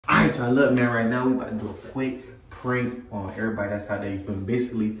Alright, y'all, look, man, right now we about to do a quick prank on everybody that's out there, you feel me?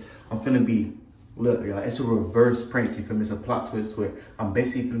 Basically, I'm finna be, look, y'all, it's a reverse prank, you feel me? It's a plot twist to it. I'm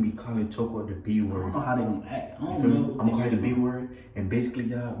basically finna be calling Choco the B word. I don't know how they gonna act. I don't know. I'm gonna call the B word, and basically,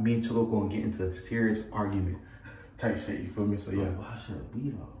 y'all, me and Choco gonna get into a serious argument type shit, you feel me? So, yeah. Why should it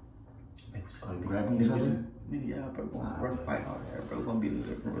be, though? Like, we just Like grabbing each other? Yeah, bro, we're gonna rough fight out there, bro. We're gonna be a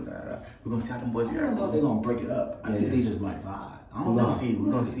little different. We're gonna see how them boys I don't know if they're gonna break it up. I think they just might vibe. I don't know.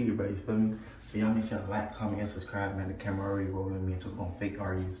 We're gonna see it, bro. You feel me? So y'all make sure to like, comment, and subscribe, man. The camera already rolling. Me and Choco gonna fake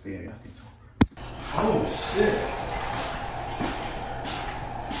argue. So yeah, y'all stay tuned. Oh shit.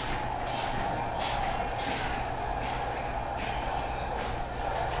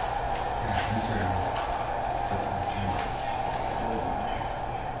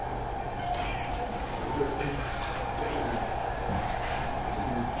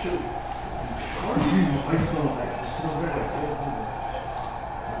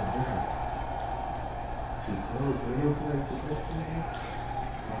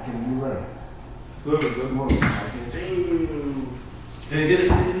 Good morning. Get it.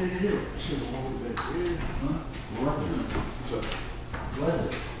 Huh? What is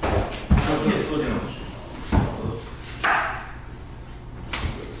it? Okay, slow down.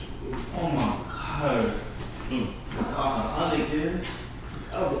 Oh my god. Kid.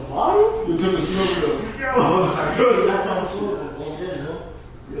 Out the bottle? You took a smoke. Yo! I got time to smoke.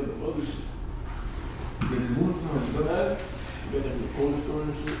 Yeah, the other shit. It's moving from his bag. You got that in the cold store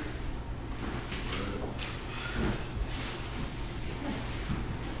and shit.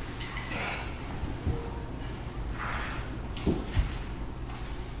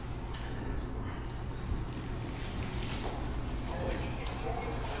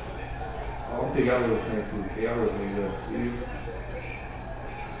 I think I would have played 2K. I would have played UFC.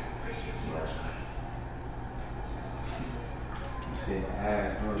 You said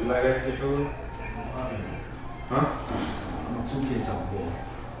ass. You like that shit too? Huh? I'm a 2K type boy.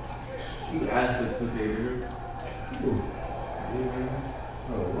 You ass at 2K, dude. Ooh. Yeah.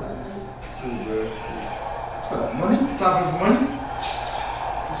 Oh, what? Cool, bro. What's up? Money? Talking for money?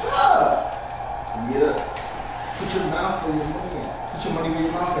 What's up? Get up. Put your mouth where your money at. Put your money where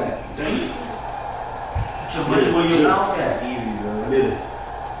your mouth at. Damn. Put your money where your mouth at. Easy, bro. Really.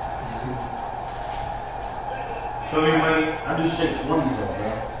 Show me money. I do straight 20s though, bro.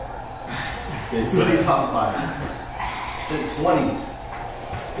 Yeah, so what are you talking about? Straight 20s.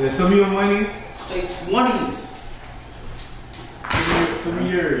 Yeah, show me your money. Straight 20s. Show me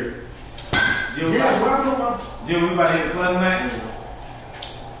yours. Jim, yeah, where am I? Jim, we about to hit the club tonight?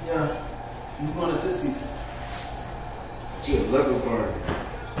 Yeah. You going to Tootsie's? She a level party.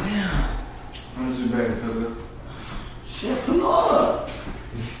 Damn. How much you back in Tucker? Shit, Florida.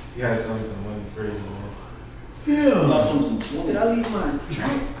 You gotta show me some money first, man. Yeah. You gotta show me some 20. Did I leave my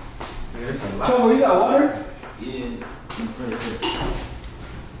drink? Yeah, that's a lot. Choco, you got water? Yeah.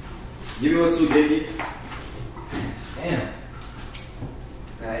 Give me one too, baby. Damn.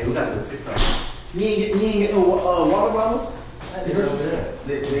 Nah, we got the TikTok. You ain't get no water bottles? They over there.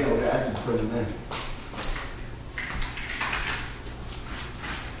 They over there. I can put them in.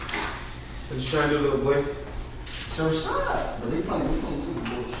 What you trying to do, little boy? So shot. But they playing do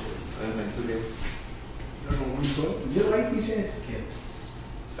bullshit. I ain't playing 2K. Just like you said, 2K.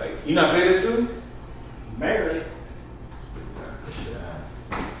 Like, you not playing this too? Barely.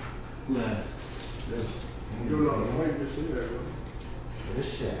 Yeah. This. You don't know the way to see that, bro. This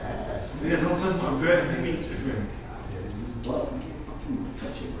shit ass. Yeah, don't touch my bread. Give me your friend. What?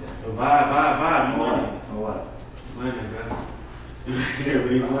 Touch it, bro. Vibe, money. For what? Money, bro. Yeah,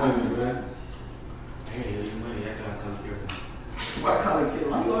 we money, bro. Hey, there's money. I gotta come here. What kind of kid?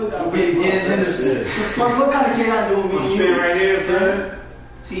 I'm going to be what kind of kid I do with me? I'm sitting right here, son.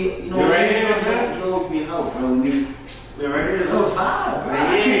 See, you know, right here, man. You know what me out, bro. Yeah, right here. So it's fine, bro. I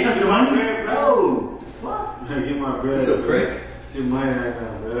can't touch the money, bro. The fuck? Get my bread. It's a brick. It's your money right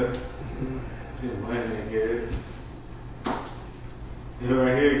now, bro. It's your money, kid. You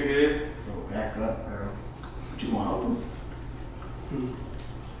right here, kid. Bro, back up, bro. What you want to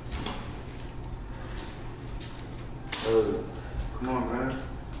open? Come on, man.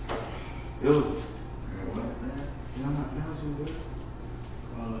 Yo. What, man? You know my nails are good?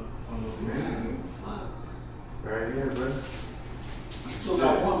 Right here, bro. I still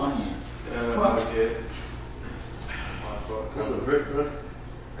got one on here. Fuck. Yeah. That's a brick, bro.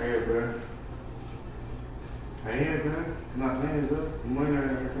 Right here, bro. Right here, bro. I'm not playing, bro. Money right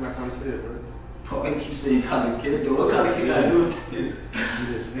here. Can I come to it, bro? Oh, I keep saying you kind of kid, though. What kind of kid I do with this?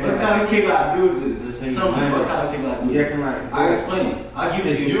 What kind of kid I do with this? Tell me, what kind of kid I do? You acting like, I explain. I'll give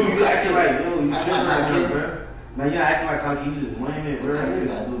it to you. You acting like, you tripping like kid, bro. Now you acting like how you just money it, bro. What kind of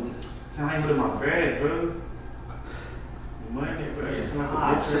kid I do with this? So I ain't with my bread, bro. Money, bro.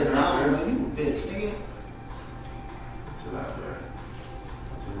 I'm sitting down, man. You a bitch, nigga. It's a lot, bro.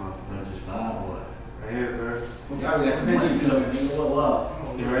 Just fine, what? Right here, bro. You already got your money, nigga. What else?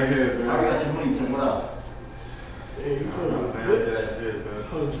 Yeah, right here, bro. You already got your money, so what else? Hey, you put on That's it, bro.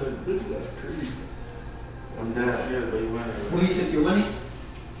 That's crazy. I'm down here, but you money, bro. When you took your money?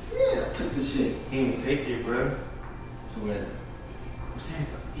 Yeah, I took the shit. He ain't take it, bro. So what? I'm saying,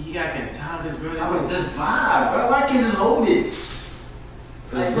 he got that childish, bro. I would just vibe, bro. Why can't you just hold it?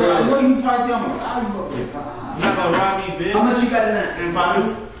 Like, bro, I know you probably think I'm a vibe, bro. Vibe. You not gonna rob me, bitch? How much you got in that? In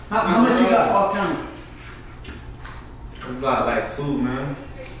Fadu? How much you got off county? It's got like 2, man.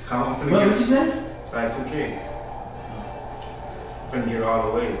 I'm finna What get you say? like 2K. I'm finna get it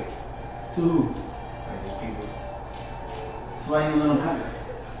all the way. To who? Like these people. So why you don't let them have it?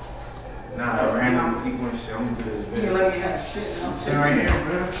 Nah, random people and shit. I'm gonna do this You video. can let me have shit. Sitting right here,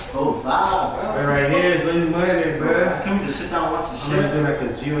 bro. Oh, vibe, bro. Right here is losing money, bro. Can we just sit down and watch the I'm shit? gonna do like a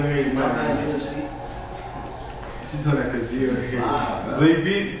G on here, you I'm not know. gonna do this. She's doing like a G on here. Wow, bro. So you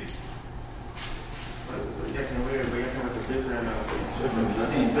beat. Y'all can wear it, but y'all can with the bitch right now. You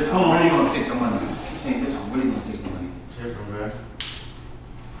saying, bitch, I'm really gonna take the money. You saying, bitch, I'm really gonna take the money. Tripping, bro.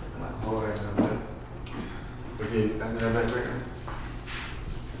 Like hard right now, bro. But you, I got that right now.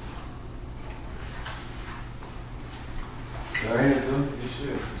 Right here, dude. This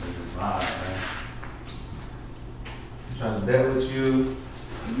shit. Vibe, man. I'm trying to bet with you.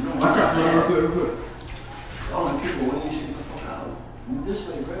 Watch out, real quick. All the people, when you shit the fuck out. Move this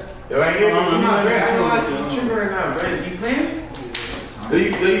way, bro. Yo, right here, you not bad. I don't like you tripping right now, bro. You playing? Do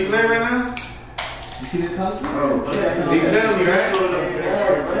you play right now? You see the color? Oh, yeah. You playing me, right?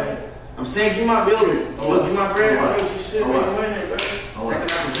 Yeah, I'm saying, give my building. Look, give my bread. Oh, Bro, you shit, oh, man. You winning, bro. Oh,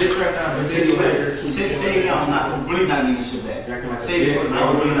 Acting like a bitch right now, but take it later. Say I'm not really not getting shit back. Acting like a Say it, bitch.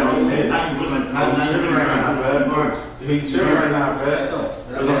 I'm really not getting shit back. Not tripping right now, bro. You tripping right now, bro. You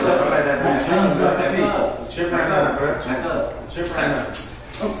don't touch me like that, bitch. You tripping right now, bro. Back up. You tripping right now.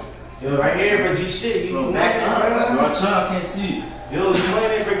 Yo, right here, bro. G shit. You Back up, bro. bro. I can't see. Yo, you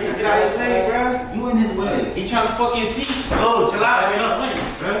winning, bro. Get out of his way, bro. You in his way. He trying to fucking see. Oh, chill out,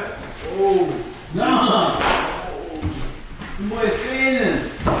 bro. Oh. No. You boy spinning.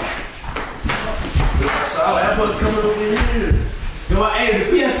 That was coming over here. Yo, hey, the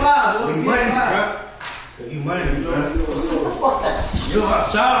PS5. You money, bro. You money, bro. Yo, I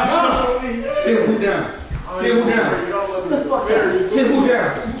shot. Sit who down. Sit who down. Sit who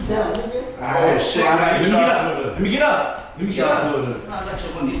down. Oh shit! Let me get up. Nah, let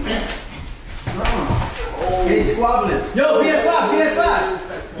your money. Hey, squabbling. Yo, PS5.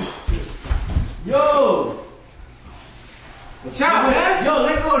 Yo. Chop, man. Yo,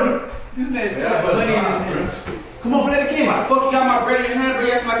 let go of it. This man's got money in his hand. Come on, play the game. Why the fuck you got my bread in your hand, bro?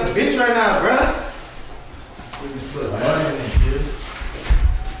 You acting like a bitch right now, bro.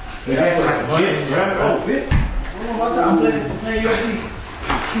 You acting like a bitch, bro. Oh, bitch. Watch out. I'm playing UFC.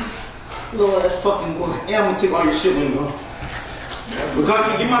 Lord, that's fucking boy. And I'm gonna take all your shit when you go.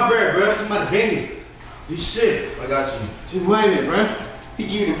 Because give my bread, bro. Give my baby. You shit. I got you. Just win it, bro. He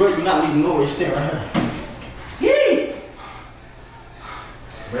give you the bread, you're not leaving nowhere. You stay right here. Yee!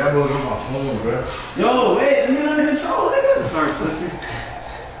 Man, I was on my phone, bro. Yo, wait, let me under control, nigga. Sorry, pussy.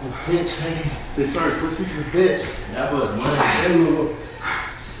 Bitch, nigga. Say sorry, pussy. Bitch. That was money.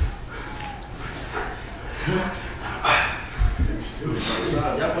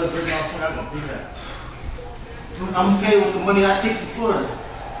 Y'all was bringing off when I'm gonna be that. I'm okay with the money I take from Florida.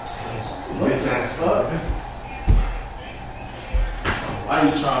 Bitch ass fuck. Why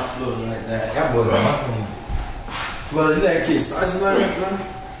you trying to flip me like that? That was money. Florida, you that kid size like that, bro?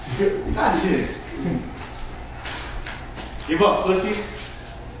 Got you. Give up, pussy.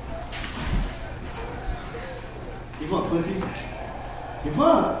 Give up, pussy. Give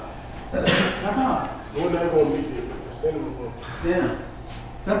up. Step up. No one not gonna beat you. Stand in the phone. Damn.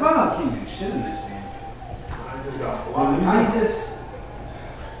 Step up. Can't do shit in this game. I just got How blocked. you just,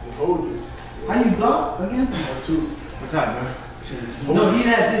 I told you. how you block again? What's up, man? No, he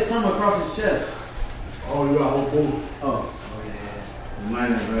had this something across his chest. Oh, you got whole boom. Oh. You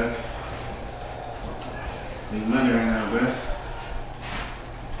money, bro. You money right now, bro.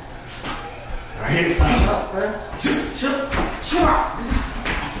 Right here. Up, bro. Chill out.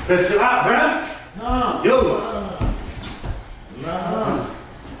 Let's chill out, bro. No. Yo. No.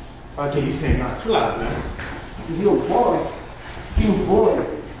 Okay, you saying nah, chill out, man. You a boy. You a boy.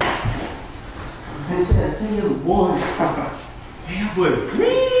 He said, say you a boy. That was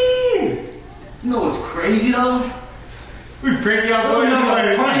green. You know what's crazy though? We break y'all boy.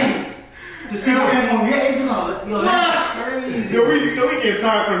 To see what happened on your age, yo, that's crazy. Yo, we get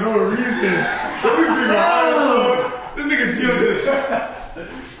tired for no reason. So we figure out this nigga Jim just.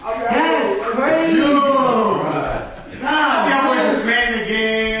 That's crazy. Yo. Nah, see how much he's playing the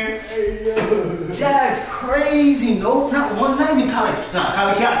game. Hey, yo. That's crazy. No, not one night. Colin Cat. I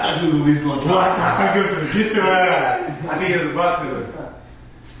thought he was going to Boy, try. I thought he was going to get your ass. I think he was about to.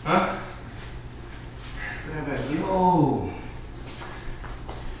 Huh? Yo.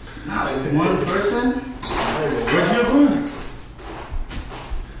 Not one person. Where's your room?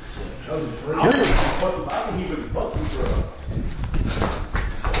 I think he was bucking for us.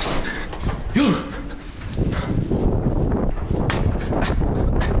 Yo.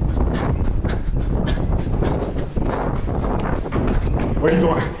 Where you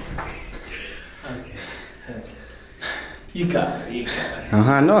going? Okay. You got it. You got it.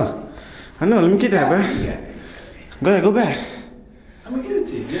 I know. Let me get that, bro. Go ahead, go back. I'm gonna give it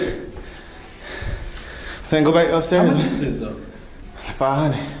to you. Good. Then go back upstairs. How much is this though?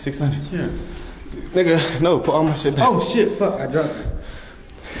 500, 600. Yeah. Nigga, no, put all my shit back. Oh shit! Fuck! I dropped it.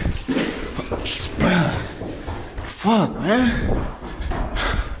 Fuck, man.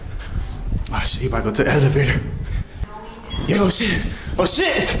 Oh shit, you about to go to the elevator. Yo, shit. Oh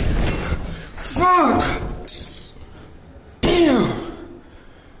shit. Fuck. Damn.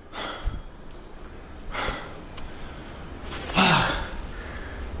 Fuck.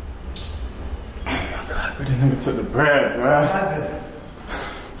 Oh my God, but this nigga took the bread, bro.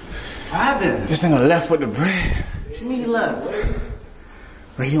 What happened? This nigga left with the bread. What you mean he left?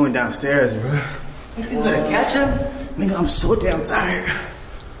 Bro, he went downstairs, bro. You gonna catch him? Nigga, I'm so damn tired.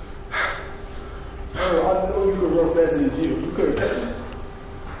 Bro, I know you could run faster than you. You couldn't catch him.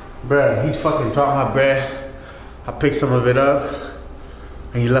 Bruh, he fucking dropped my bread. I picked some of it up,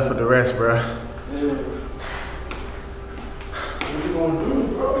 and he left with the rest, bruh. Yeah. What you gonna do,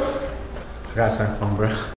 bro? I got something for him, bruh.